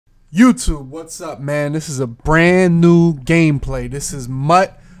YouTube, what's up, man? This is a brand new gameplay. This is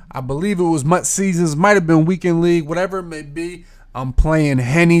Mutt. I believe it was Mutt Seasons. Might have been Weekend League, whatever it may be. I'm playing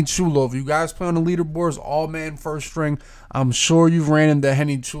Henny Chulo. If you guys play on the leaderboards, all man first string, I'm sure you've ran into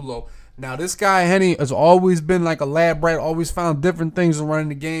Henny Chulo. Now, this guy, Henny, has always been like a lab rat, always found different things to run in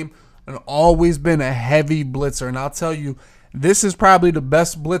the game, and always been a heavy blitzer. And I'll tell you, this is probably the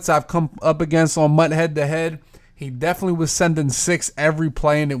best blitz I've come up against on Mutt head-to-head. He definitely was sending 6 every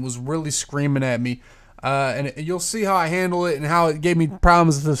play, and it was really screaming at me. And you'll see how I handle it and how it gave me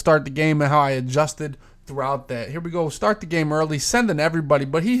problems to start the game and how I adjusted throughout that. Here we go. Start the game early, sending everybody,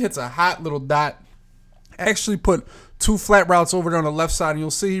 but he hits a hot little dot. Actually put 2 flat routes over there on the left side, and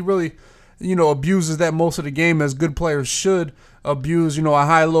you'll see he really, abuses that most of the game, as good players should abuse, a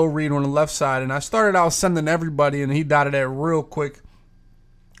high-low read on the left side. And I started out sending everybody, and he dotted that real quick.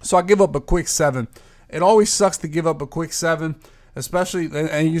 So I give up a quick 7. It always sucks to give up a quick 7, especially,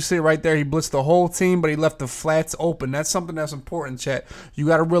 and you see it right there, he blitzed the whole team, but he left the flats open. That's something that's important, chat. You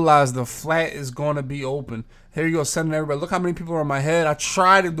got to realize the flat is going to be open. Here you go, sending everybody. Look how many people are in my head. I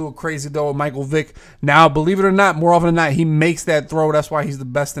try to do a crazy throw with Michael Vick. Now, believe it or not, more often than not, he makes that throw. That's why he's the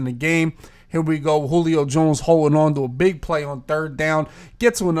best in the game. Here we go. Julio Jones holding on to a big play on 3rd down.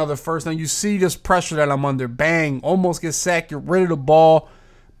 Get to another first. Now, you see this pressure that I'm under. Bang. Almost get sacked. You're rid of the ball.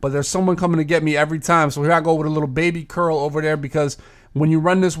 But there's someone coming to get me every time. So here I go with a little baby curl over there, because when you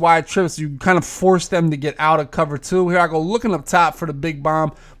run this wide trips, you kind of force them to get out of cover 2. Here I go looking up top for the big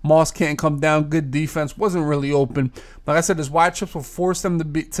bomb. Moss can't come down. Good defense. Wasn't really open. Like I said, this wide trips will force them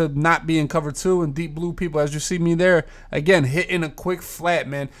to not be in cover 2. And deep blue people, as you see me there, again, hitting a quick flat,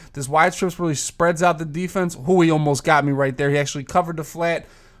 man. This wide trips really spreads out the defense. He almost got me right there. He actually covered the flat.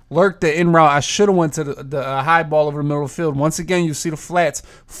 Lurked the in route. I should have went to the high ball over the middle of the field. Once again, you see the flats,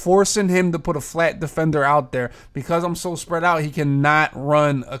 forcing him to put a flat defender out there. Because I'm so spread out, he cannot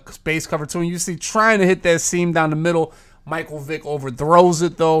run a space cover 2. And you see trying to hit that seam down the middle. Michael Vick overthrows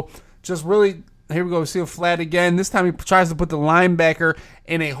it, though. Just really, here we go. See a flat again. This time he tries to put the linebacker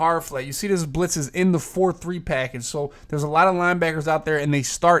in a hard flat. You see this blitz is in the 4-3 package. So there's a lot of linebackers out there, and they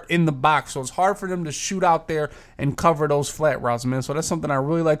start in the box. So it's hard for them to shoot out there and cover those flat routes, man. So that's something I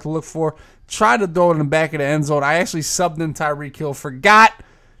really like to look for. Try to throw it in the back of the end zone. I actually subbed in Tyreek Hill. Forgot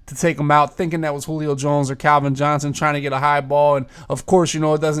to take him out, thinking that was Julio Jones or Calvin Johnson trying to get a high ball. And of course, it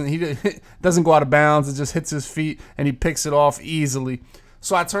doesn't. He doesn't go out of bounds. It just hits his feet, and he picks it off easily.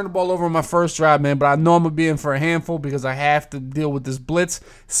 So I turned the ball over on my first drive, man, but I know I'm going to be in for a handful because I have to deal with this blitz.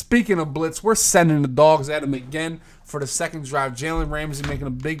 Speaking of blitz, we're sending the dogs at him again for the second drive. Jalen Ramsey making a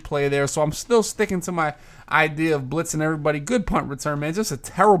big play there, so I'm still sticking to my idea of blitzing everybody. Good punt return, man. Just a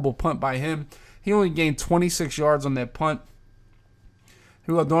terrible punt by him. He only gained 26 yards on that punt.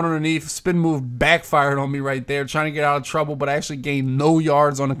 He was going underneath. Spin move backfired on me right there, trying to get out of trouble, but I actually gained no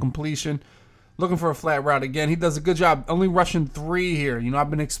yards on the completion. Looking for a flat route again. He does a good job only rushing 3 here.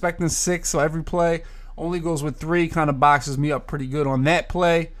 I've been expecting 6, so every play only goes with 3. Kind of boxes me up pretty good on that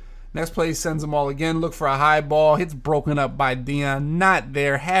play. Next play, he sends them all again. Look for a high ball. Hits broken up by Dion. Not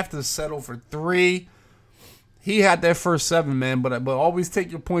there. Have to settle for 3. He had that first 7, man, but always take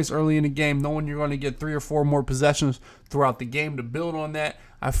your points early in the game, knowing you're going to get 3 or 4 more possessions throughout the game to build on that.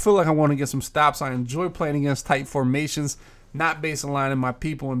 I feel like I want to get some stops. I enjoy playing against tight formations, not base aligning my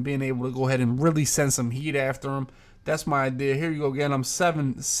people and being able to go ahead and really send some heat after him. That's my idea. Here you go again. I'm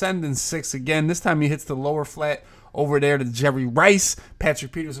sending 6 again. This time he hits the lower flat over there to Jerry Rice.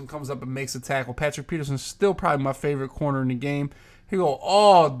 Patrick Peterson comes up and makes a tackle. Patrick Peterson's still probably my favorite corner in the game. Here you go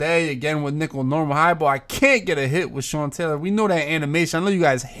all day again with nickel normal high ball. I can't get a hit with Sean Taylor. We know that animation. I know you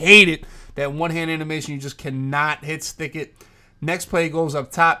guys hate it. That one-hand animation, you just cannot hit stick it. Next play goes up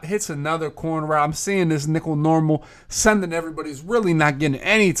top, hits another corner route. I'm seeing this nickel normal, sending everybody's really not getting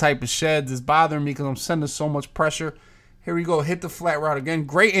any type of sheds. It's bothering me because I'm sending so much pressure. Here we go, hit the flat route again.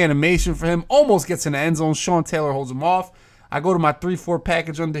 Great animation for him. Almost gets in the end zone. Sean Taylor holds him off. I go to my 3-4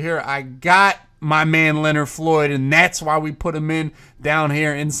 package under here. I got my man Leonard Floyd, and that's why we put him in down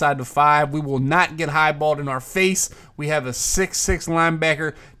here inside the 5. We will not get high-balled in our face. We have a 6'6"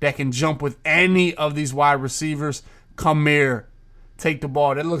 linebacker that can jump with any of these wide receivers. Come here. Take the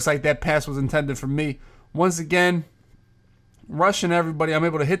ball. That looks like that pass was intended for me. Once again, rushing everybody. I'm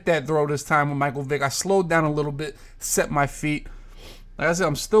able to hit that throw this time with Michael Vick. I slowed down a little bit, set my feet. Like I said,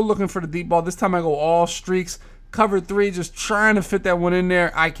 I'm still looking for the deep ball. This time I go all streaks. Cover 3, just trying to fit that one in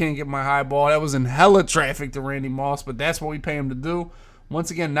there. I can't get my high ball. That was in hella traffic to Randy Moss, but that's what we pay him to do. Once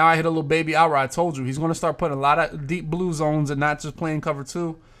again, now I hit a little baby out where I told you. He's going to start putting a lot of deep blue zones and not just playing cover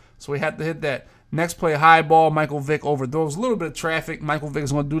 2. So we have to hit that. Next play, high ball. Michael Vick overthrows. A little bit of traffic. Michael Vick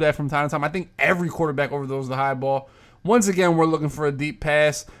is going to do that from time to time. I think every quarterback overthrows the high ball. Once again, we're looking for a deep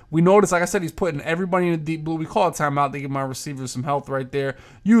pass. We notice, like I said, he's putting everybody in the deep blue. We call a timeout to give my receivers some health right there.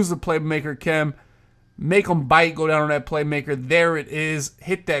 Use the playmaker chem. Make them bite, go down on that playmaker. There it is.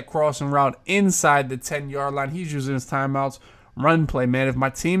 Hit that crossing route inside the 10-yard line. He's using his timeouts. Run play, man. If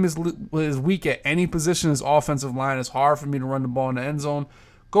my team is weak at any position, his offensive line, it's hard for me to run the ball in the end zone.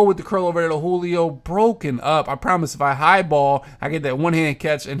 Go with the curl over there to Julio. Broken up. I promise if I high ball, I get that one-hand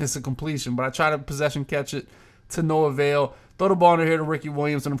catch and it's a completion. But I try to possession catch it to no avail. Throw the ball in here to Ricky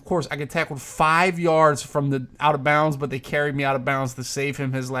Williams. And, of course, I get tackled 5 yards from the out of bounds, but they carried me out of bounds to save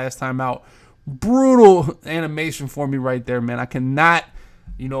him his last time out. Brutal animation for me right there, man. I cannot,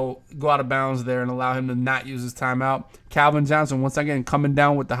 go out of bounds there and allow him to not use his timeout. Calvin Johnson, once again, coming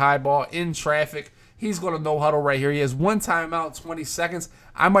down with the high ball in traffic. He's going to no huddle right here. He has one timeout, 20 seconds.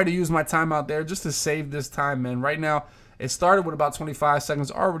 I might have used my timeout there just to save this time, man. Right now, it started with about 25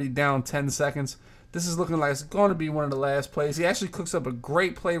 seconds, already down 10 seconds. This is looking like it's going to be one of the last plays. He actually cooks up a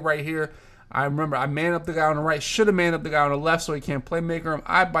great play right here. I remember I man up the guy on the right, should have manned up the guy on the left so he can't playmaker him.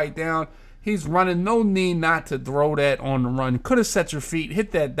 I bite down. He's running. No need not to throw that on the run. Could have set your feet,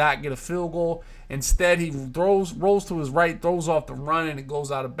 hit that dot, get a field goal. Instead, he rolls to his right, throws off the run, and it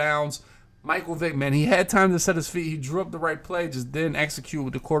goes out of bounds. Michael Vick, man, he had time to set his feet. He drew up the right play, just didn't execute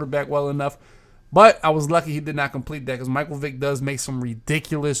with the quarterback well enough. But I was lucky he did not complete that because Michael Vick does make some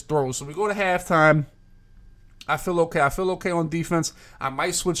ridiculous throws. So we go to halftime. I feel okay. I feel okay on defense. I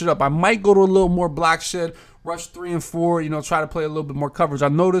might switch it up. I might go to a little more block shed, rush 3 and 4, try to play a little bit more coverage. I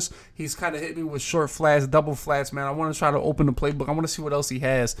noticed he's kind of hit me with short flats, double flats, man. I want to try to open the playbook. I want to see what else he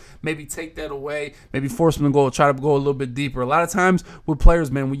has. Maybe take that away. Maybe force him to try to go a little bit deeper. A lot of times with players,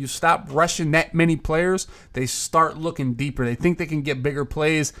 man, when you stop rushing that many players, they start looking deeper. They think they can get bigger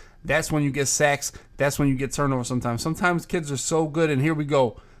plays. That's when you get sacks. That's when you get turnovers sometimes. Sometimes kids are so good, and here we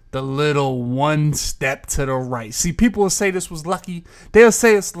go. The little one step to the right. See, people will say this was lucky. They'll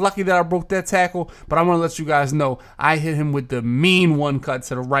say it's lucky that I broke that tackle, but I want to let you guys know I hit him with the mean one cut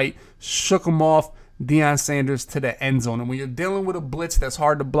to the right, shook him off, Deion Sanders to the end zone. And when you're dealing with a blitz that's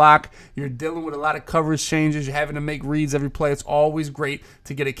hard to block, you're dealing with a lot of coverage changes, you're having to make reads every play, it's always great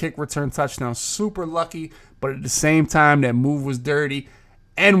to get a kick return touchdown. Super lucky, but at the same time, that move was dirty.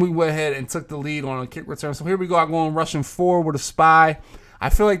 And we went ahead and took the lead on a kick return. So here we go. I'm going rushing 4 with a spy. I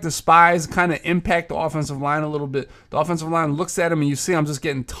feel like the spies kind of impact the offensive line a little bit. The offensive line looks at him, and you see I'm just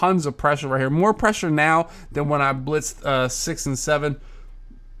getting tons of pressure right here. More pressure now than when I blitzed 6 and 7.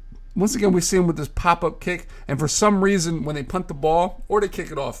 Once again, we see him with this pop-up kick, and for some reason, when they punt the ball or they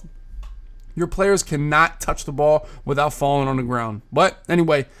kick it off, your players cannot touch the ball without falling on the ground. But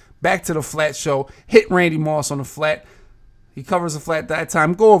anyway, back to the flat show. Hit Randy Moss on the flat. He covers the flat that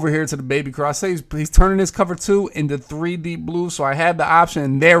time. Go over here to the baby cross. He's turning his cover 2 into 3 deep blue. So I have the option,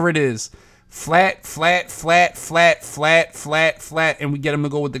 and there it is. Flat, flat, flat, flat, flat, flat, flat. And we get him to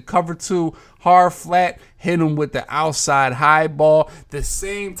go with the cover 2, hard flat, hit him with the outside high ball. The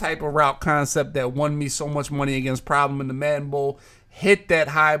same type of route concept that won me so much money against Problem in the Madden Bowl. Hit that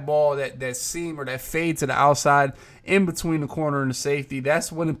high ball, that seam or that fade to the outside in between the corner and the safety.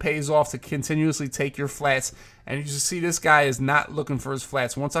 That's when it pays off to continuously take your flats. And you just see this guy is not looking for his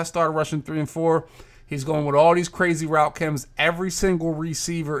flats. Once I started rushing 3 and 4, he's going with all these crazy route chems. Every single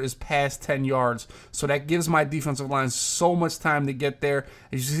receiver is past 10 yards. So that gives my defensive line so much time to get there.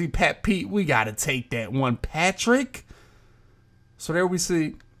 As you see, Pat Pete, we got to take that one. Patrick. So there we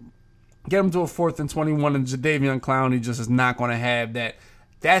see. Get him to a 4th and 21, and Jadeveon Clowney just is not going to have that.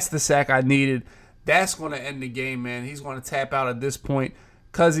 That's the sack I needed. That's going to end the game, man. He's going to tap out at this point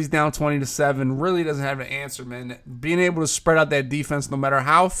because he's down 20-7. Really doesn't have an answer, man. Being able to spread out that defense, no matter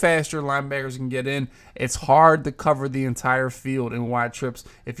how fast your linebackers can get in, it's hard to cover the entire field in wide trips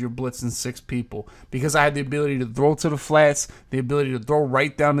if you're blitzing 6 people. Because I had the ability to throw to the flats, the ability to throw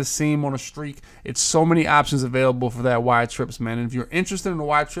right down the seam on a streak. It's so many options available for that wide trips, man. And if you're interested in the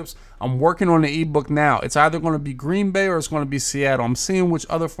wide trips, I'm working on the ebook now. It's either going to be Green Bay or it's going to be Seattle. I'm seeing which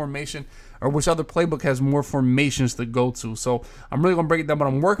other formation or which other playbook has more formations to go to. So I'm really going to break it down, but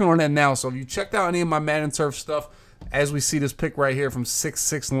I'm working on that now. So if you checked out any of my Madden Turf stuff, as we see this pick right here from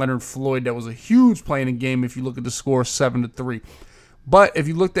 6'6" Leonard Floyd, that was a huge play in the game if you look at the score 7-3. But if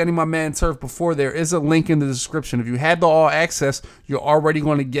you looked at any of my Madden Turf before, there is a link in the description. If you had the all access, you're already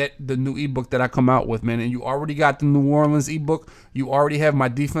going to get the new ebook that I come out with, man. And you already got the New Orleans ebook. You already have my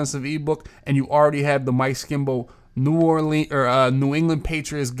defensive ebook, and you already have the Mike Skimbo New England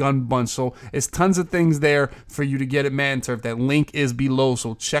Patriots gun bunch. So it's tons of things there for you to get at Madden Turf. That link is below,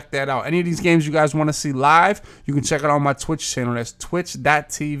 so check that out. Any of these games you guys want to see live, you can check it out on my Twitch channel. That's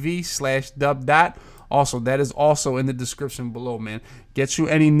twitch.tv/dub. Also, that is also in the description below, man. Get you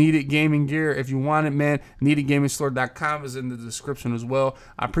any needed gaming gear if you want it, man. neededgamingstore.com is in the description as well.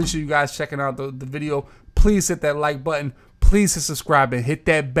 I appreciate you guys checking out the video. Please hit that like button. Please hit subscribe and hit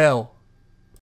that bell.